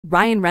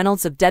Ryan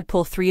Reynolds of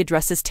Deadpool 3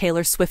 addresses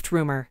Taylor Swift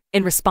rumor.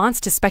 In response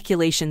to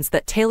speculations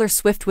that Taylor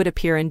Swift would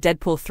appear in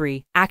Deadpool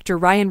 3, actor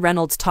Ryan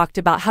Reynolds talked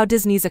about how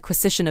Disney's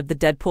acquisition of the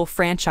Deadpool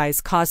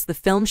franchise caused the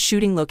film's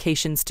shooting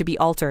locations to be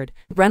altered.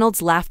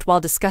 Reynolds laughed while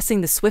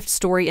discussing the Swift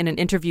story in an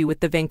interview with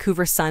the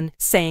Vancouver Sun,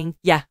 saying,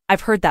 "Yeah,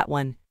 I've heard that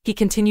one." He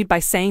continued by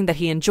saying that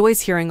he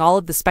enjoys hearing all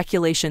of the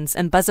speculations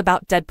and buzz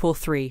about Deadpool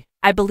 3.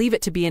 "I believe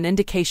it to be an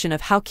indication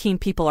of how keen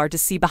people are to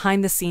see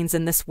behind the scenes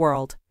in this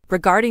world."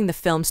 Regarding the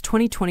film's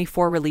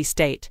 2024 release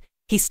date,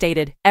 he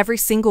stated, "Every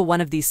single one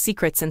of these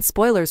secrets and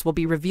spoilers will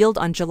be revealed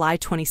on July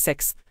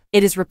 26.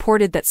 It is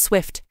reported that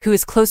Swift, who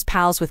is close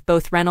pals with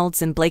both Reynolds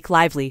and Blake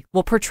Lively,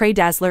 will portray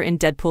Dazzler in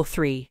Deadpool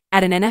 3.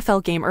 At an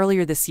NFL game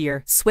earlier this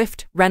year,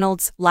 Swift,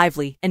 Reynolds,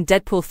 Lively, and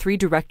Deadpool 3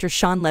 director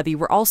Sean Levy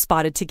were all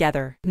spotted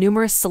together.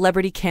 Numerous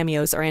celebrity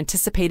cameos are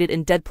anticipated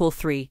in Deadpool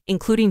 3,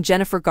 including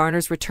Jennifer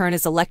Garner's return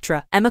as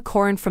Elektra, Emma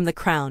Corrin from The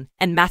Crown,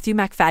 and Matthew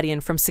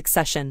McFadden from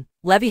Succession.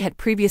 Levy had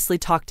previously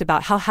talked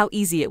about how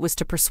easy it was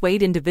to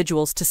persuade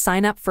individuals to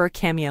sign up for a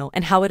cameo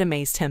and how it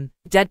amazed him.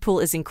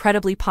 "Deadpool is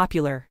incredibly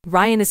popular.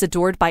 Ryan is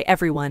adored by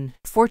everyone.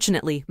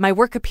 Fortunately, my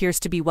work appears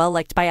to be well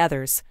liked by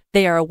others.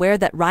 They are aware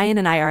that Ryan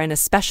and I are in a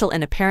special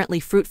and apparently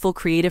fruitful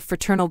creative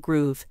fraternal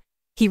groove,"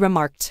 he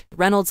remarked.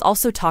 Reynolds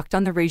also talked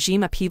on the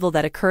regime upheaval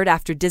that occurred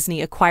after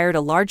Disney acquired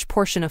a large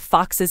portion of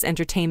Fox's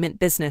entertainment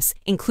business,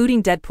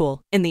 including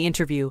Deadpool. In the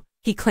interview,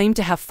 he claimed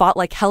to have fought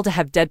like hell to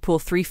have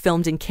Deadpool 3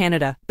 filmed in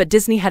Canada, but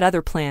Disney had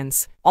other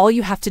plans. "All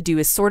you have to do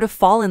is sort of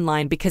fall in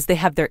line because they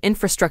have their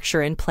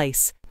infrastructure in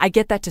place. I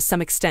get that to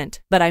some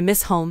extent, but I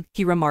miss home,"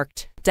 he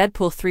remarked.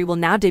 Deadpool 3 will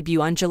now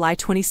debut on July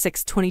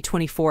 26,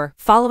 2024,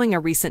 following a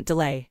recent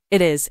delay.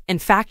 It is, in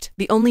fact,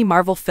 the only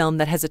Marvel film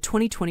that has a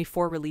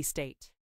 2024 release date.